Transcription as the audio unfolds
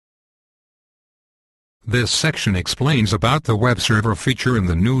This section explains about the web server feature in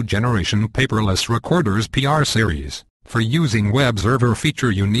the new generation Paperless Recorders PR series. For using web server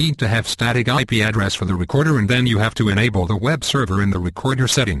feature you need to have static IP address for the recorder, and then you have to enable the web server in the recorder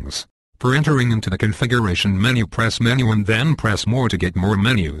settings. For entering into the configuration menu, press menu and then press more to get more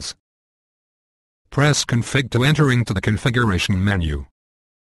menus. Press config to enter into the configuration menu.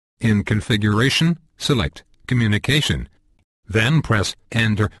 In configuration, select communication. Then press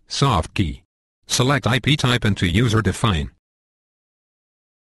enter soft key. Select IP type into user define.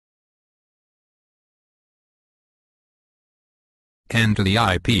 Enter the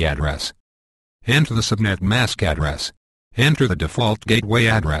IP address. Enter the subnet mask address. Enter the default gateway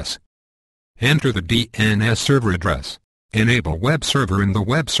address. Enter the DNS server address. Enable web server in the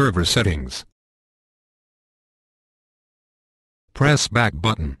web server settings. Press back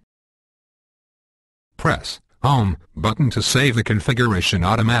button. Press home button to save the configuration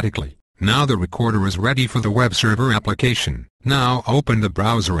automatically. Now the recorder is ready for the web server application. Now open the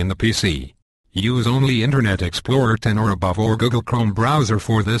browser in the PC. Use only Internet Explorer 10 or above or Google Chrome browser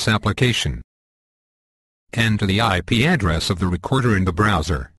for this application. Enter the IP address of the recorder in the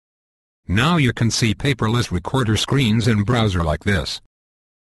browser. Now you can see paperless recorder screens in browser like this.